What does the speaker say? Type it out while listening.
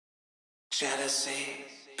Jealousy,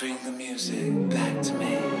 bring the music back to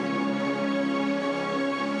me.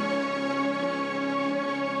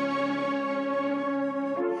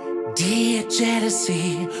 Dear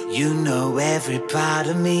jealousy, you know every part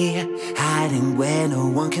of me, hiding where no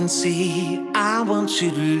one can see. I want you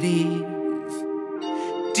to leave.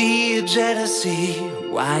 Dear jealousy,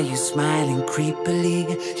 why you smiling creepily?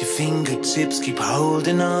 Your fingertips keep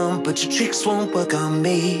holding on, but your tricks won't work on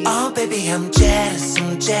me. Oh baby, I'm jealous,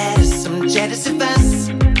 I'm jealous, I'm jealous of us.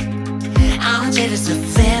 I'm jealous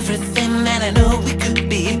of everything that I know we could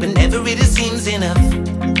be, but never really seems enough.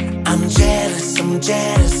 I'm jealous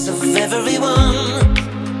of everyone.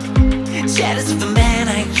 Jealous of the man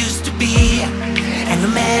I used to be and the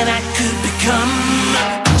man I could become.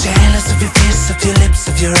 I'm jealous of your face, of your lips,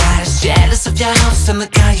 of your eyes. Jealous of your house and the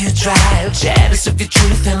car you drive. Jealous of your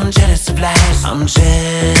truth and I'm jealous of lies. I'm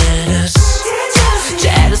jealous.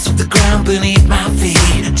 Jealous of the ground beneath my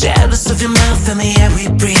feet. Jealous of your mouth and the air we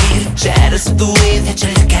breathe. Jealous of the way that you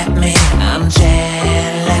look at me. I'm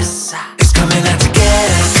jealous. It's coming out to get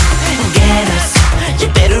us, get us. You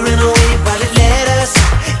better run away while it let us,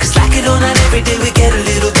 'cause like it or not, every day we get a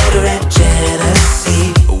little better at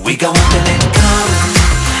jealousy. We go on and it comes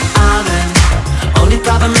on and only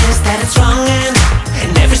problem is that it's wrong,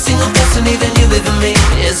 and every single person, even you living me,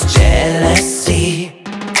 is jealousy.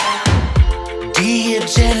 Dear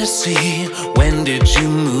jealousy, when did you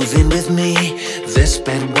move in with me? This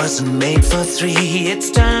bed wasn't made for three. It's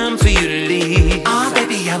time for you to leave. Oh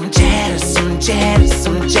baby, I'm jealous, I'm jealous,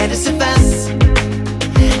 I'm jealous of us.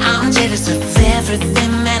 I'm jealous of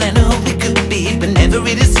everything that I know we could be, but never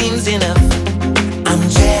really seems enough. I'm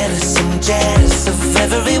jealous of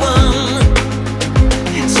everyone.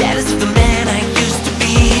 Jealous of the man I used to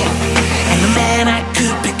be and the man I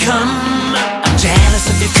could become. I'm jealous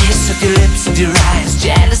of your face, of your lips, of your eyes.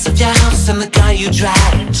 Jealous of your house and the car you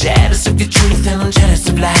drive. Jealous of your truth and I'm jealous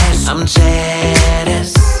of lies. I'm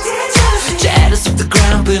jealous. Jealous of the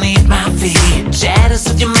ground beneath my feet. Jealous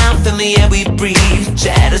of your mouth and the air we breathe.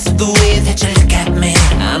 Jealous of the way that you look at me.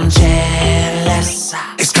 I'm jealous.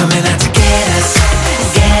 It's coming out to get us,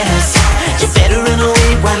 get us. You better run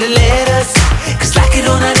away while it let us, 'cause like it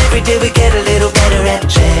or not, every day we get a little better at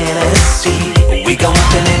jealousy. We go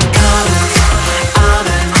up and it comes on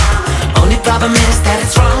and only problem is that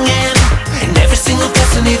it's wrong, and every single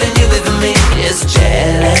person, even you living me, is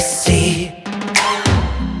jealousy.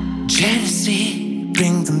 Jealousy,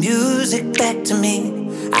 bring the music back to me.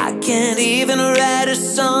 I can't even write a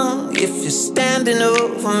song if you're standing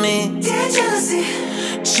over me. Dear jealousy,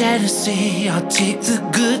 jealousy, I'll take the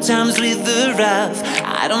good times with the rough.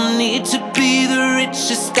 I don't need to be the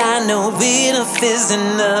richest, I know enough is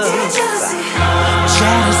enough. Dear jealousy,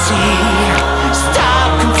 jealousy, stop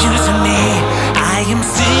confusing me. I am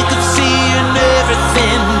sick of seeing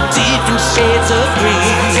everything different shades of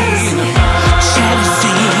green.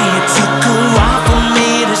 Jealousy, it took a while for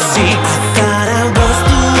me to see. I thought I was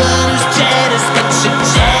the one who's jealous, but you're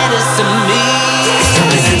jealous of me. It's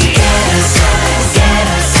something that you get us.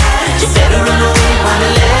 You better run away while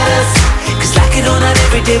it let us, 'cause like it or not,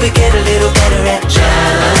 every day we get a little better at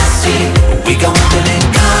jealousy. We go up and it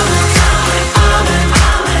comes on and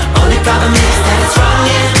only problem is that it's wrong,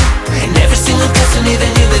 and every single person, even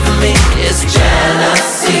you living me, is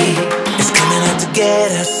jealousy. It's coming out to get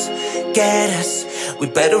us, get us. We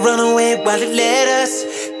better run away while it let us,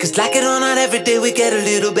 'cause like it or not, every day we get a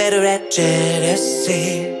little better at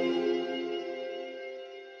jealousy.